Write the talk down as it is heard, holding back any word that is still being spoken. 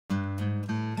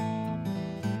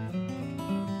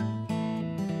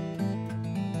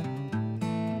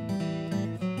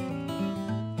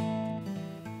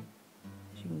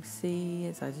see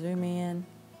as I zoom in,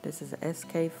 this is a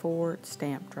SK4, it's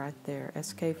stamped right there,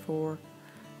 SK4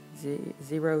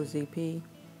 0ZP.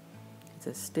 It's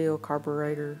a Stihl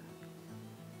carburetor.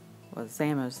 Well,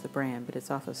 Zama's the brand, but it's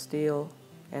off a Stihl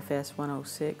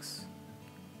FS106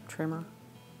 trimmer.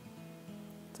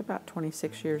 It's about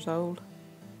 26 years old.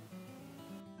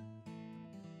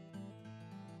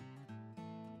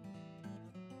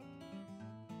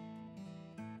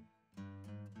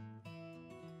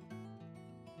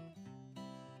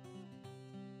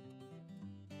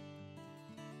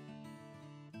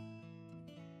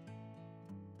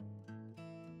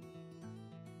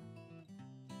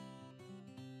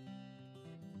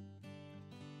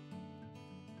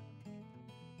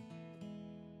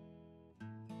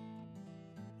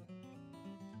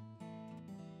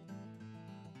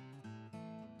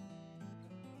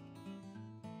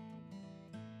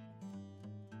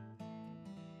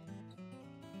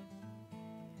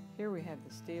 Here we have the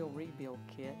Stihl rebuild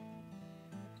kit.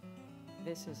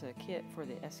 This is a kit for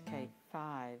the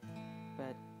SK5,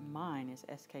 but mine is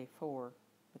SK4,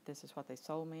 but this is what they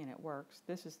sold me and it works.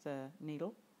 This is the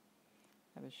needle.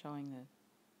 I was showing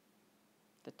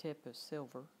the tip is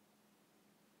silver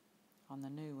on the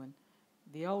new one.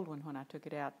 The old one, when I took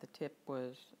it out, the tip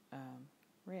was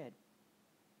red.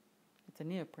 It's a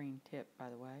neoprene tip, by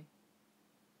the way.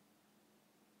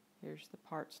 Here's the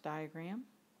parts diagram.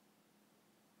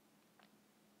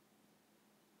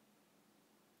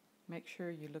 Make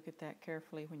sure you look at that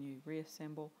carefully when you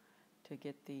reassemble to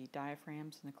get the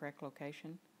diaphragms in the correct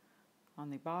location. On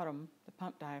the bottom, the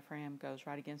pump diaphragm goes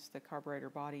right against the carburetor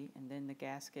body, and then the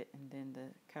gasket, and then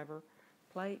the cover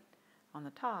plate. On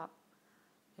the top,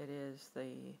 it is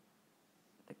the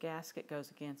gasket goes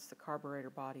against the carburetor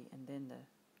body, and then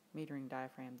the metering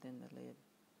diaphragm, then the lid.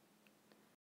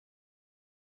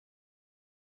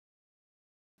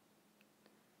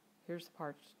 Here's the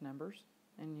parts numbers.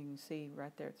 And you can see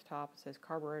right there at the top, it says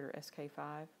Carburetor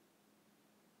SK5.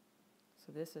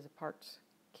 So this is a parts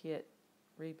kit,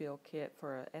 rebuild kit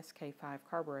for a SK5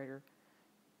 carburetor,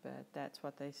 but that's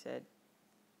what they said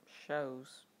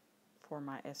shows for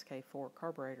my SK4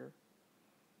 carburetor.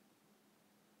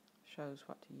 Shows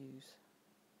what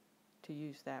to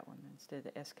use that one instead of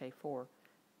the SK4.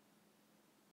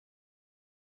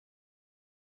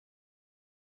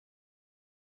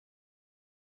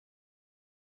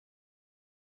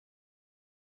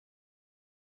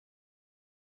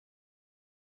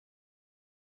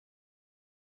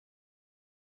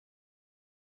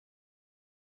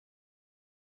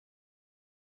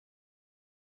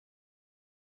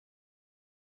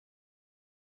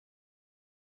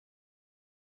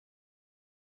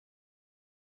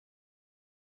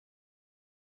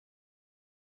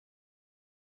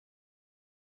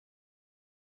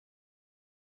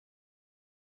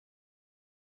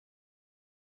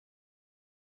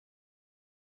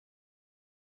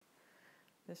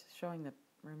 This is showing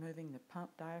removing the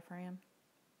pump diaphragm.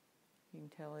 You can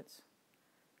tell it's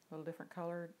a little different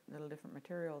color, a little different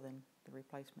material than the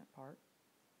replacement part.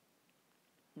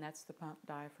 And that's the pump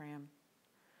diaphragm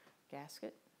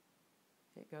gasket.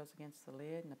 It goes against the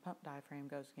lid, and the pump diaphragm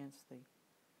goes against the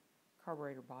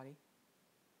carburetor body.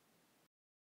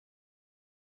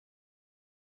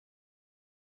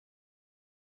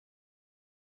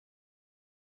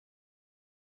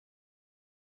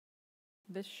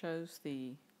 This shows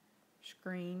the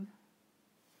screen.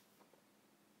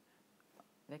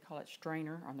 They call it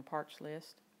strainer on the parts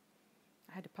list.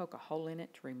 I had to poke a hole in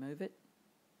it to remove it.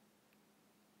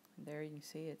 And there you can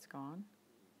see it's gone.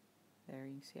 There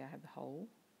you can see I have the hole.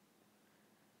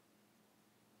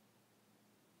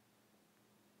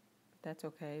 But that's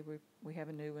okay. We have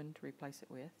a new one to replace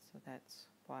it with, so that's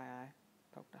why I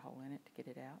poked a hole in it to get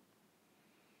it out.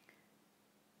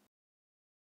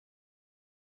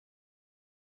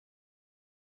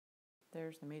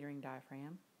 There's the metering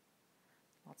diaphragm.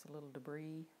 Lots of little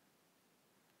debris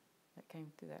that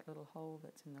came through that little hole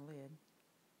that's in the lid.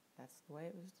 That's the way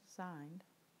it was designed.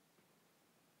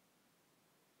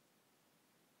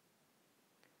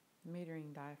 The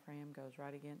metering diaphragm goes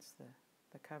right against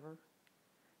the cover,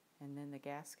 and then the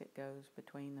gasket goes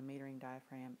between the metering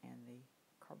diaphragm and the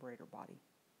carburetor body.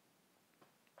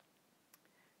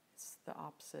 It's the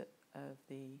opposite of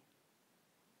the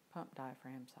pump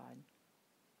diaphragm side.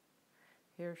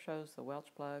 Here shows the Welch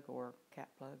plug or cut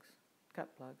plugs,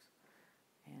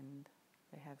 and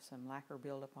they have some lacquer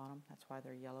buildup on them. That's why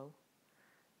they're yellow.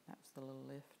 That was the little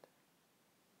lift.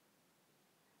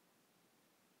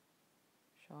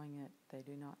 Showing that they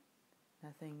do not,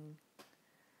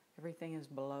 everything is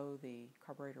below the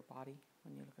carburetor body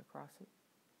when you look across it.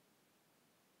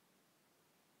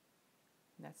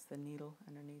 And that's the needle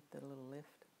underneath the little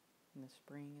lift. and the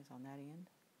spring is on that end.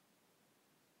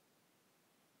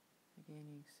 Again,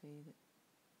 you can see that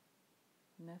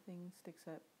nothing sticks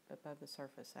up above the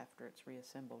surface after it's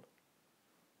reassembled.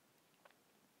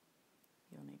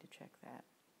 You'll need to check that.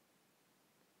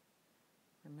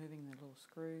 Removing the little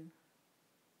screw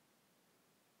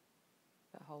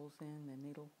that holds in the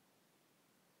needle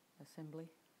assembly.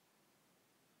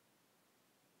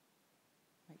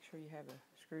 Make sure you have a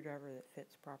screwdriver that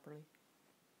fits properly.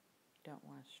 You don't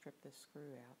want to strip this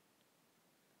screw out.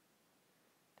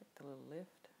 Take the little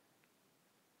lift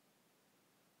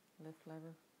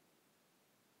lever.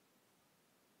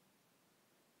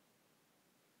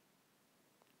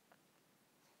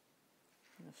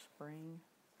 And the spring.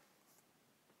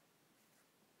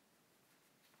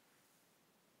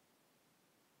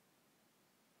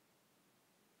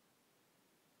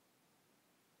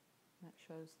 That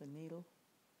shows the needle.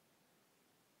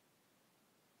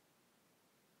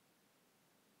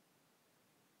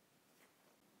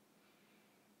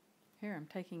 Here I'm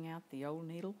taking out the old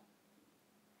needle,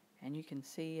 and you can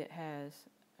see it has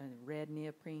a red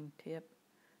neoprene tip.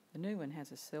 The new one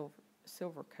has a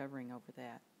silver covering over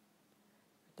that.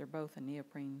 But they're both a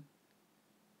neoprene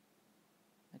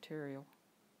material.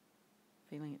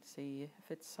 Feeling it to see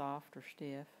if it's soft or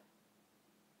stiff.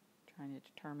 Trying to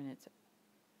determine its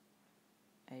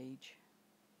age.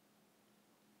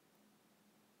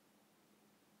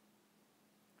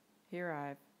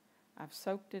 Here I've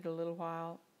soaked it a little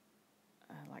while,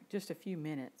 like just a few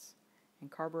minutes, in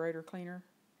carburetor cleaner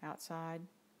outside.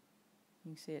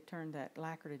 You can see it turned that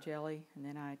lacquer to jelly, and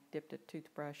then I dipped a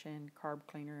toothbrush in carb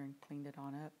cleaner and cleaned it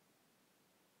on up.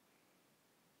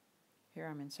 Here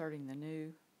I'm inserting the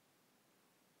new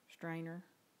strainer,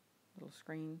 little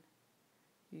screen,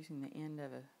 using the end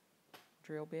of a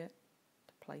drill bit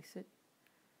to place it.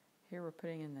 Here we're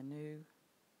putting in the new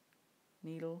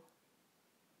needle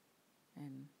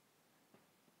and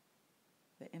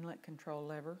the inlet control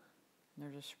lever. And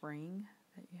there's a spring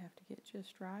that you have to get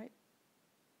just right.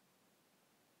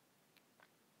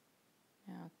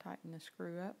 Now tighten the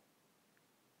screw up.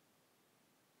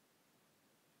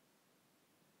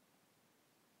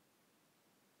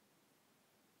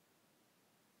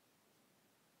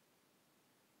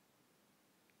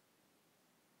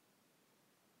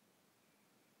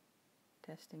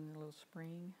 Testing the little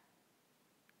spring.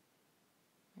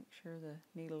 Make sure the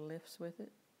needle lifts with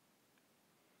it.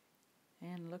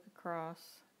 And look across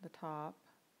the top,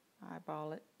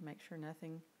 eyeball it, make sure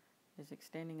nothing is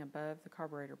extending above the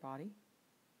carburetor body.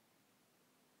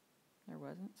 There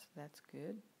wasn't, so that's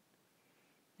good.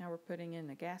 Now we're putting in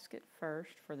the gasket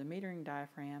first. For the metering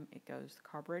diaphragm, it goes the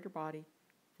carburetor body,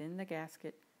 then the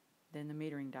gasket, then the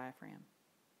metering diaphragm.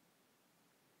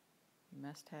 You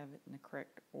must have it in the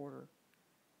correct order.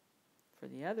 For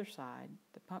the other side,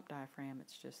 the pump diaphragm,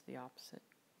 it's just the opposite.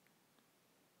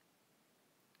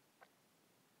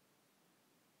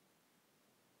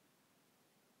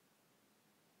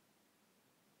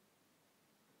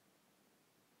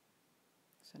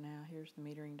 So now here's the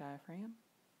metering diaphragm.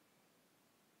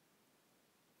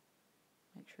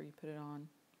 Make sure you put it on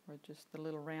where just the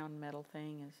little round metal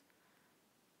thing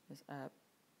is up.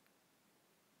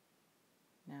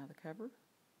 Now the cover.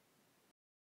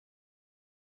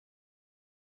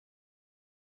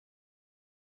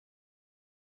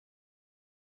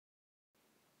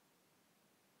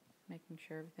 Making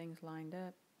sure everything's lined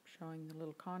up, showing the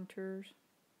little contours.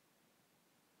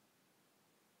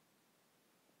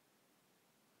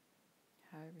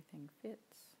 How everything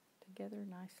fits together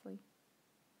nicely.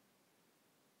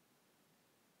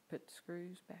 Put the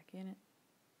screws back in it.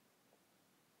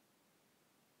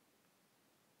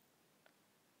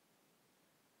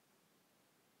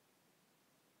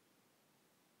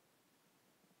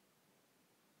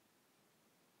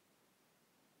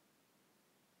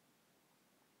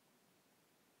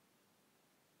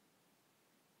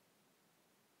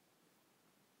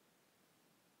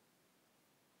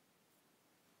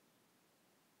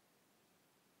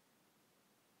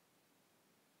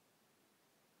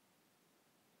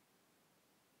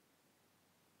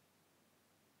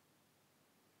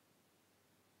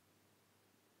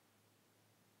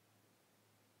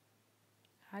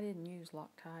 I didn't use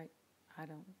Loctite. I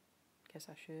don't guess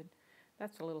I should.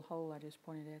 That's a little hole I just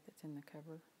pointed at that's in the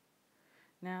cover.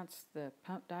 Now it's the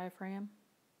pump diaphragm.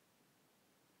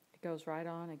 It goes right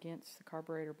on against the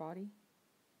carburetor body.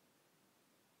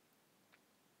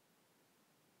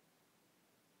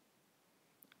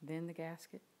 Then the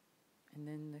gasket, and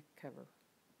then the cover.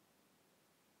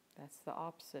 That's the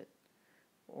opposite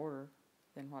order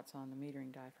than what's on the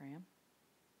metering diaphragm.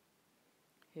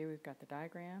 Here we've got the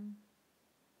diagram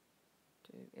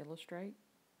to illustrate,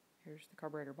 Here's the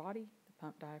carburetor body, the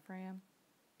pump diaphragm,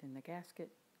 then the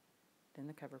gasket, then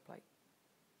the cover plate.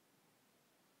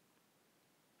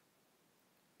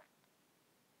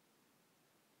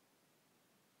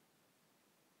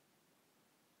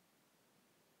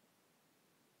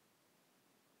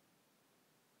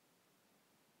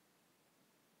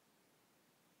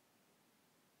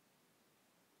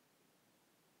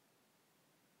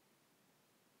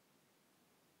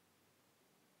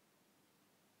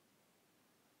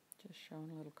 Just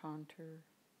showing a little contour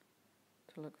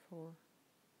to look for.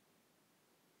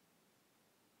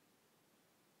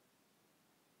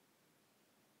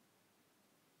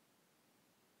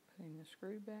 Putting the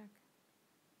screw back.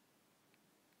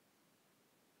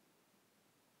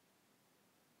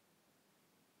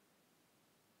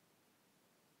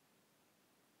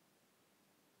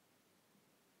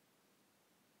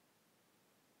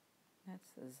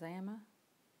 That's the Zama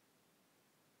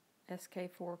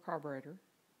SK4 carburetor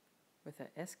with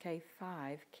a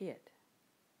SK5 kit.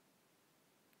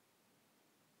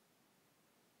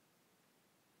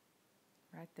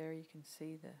 Right there you can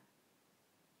see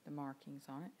the markings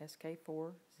on it,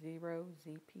 SK4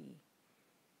 0ZP.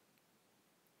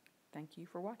 Thank you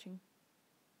for watching.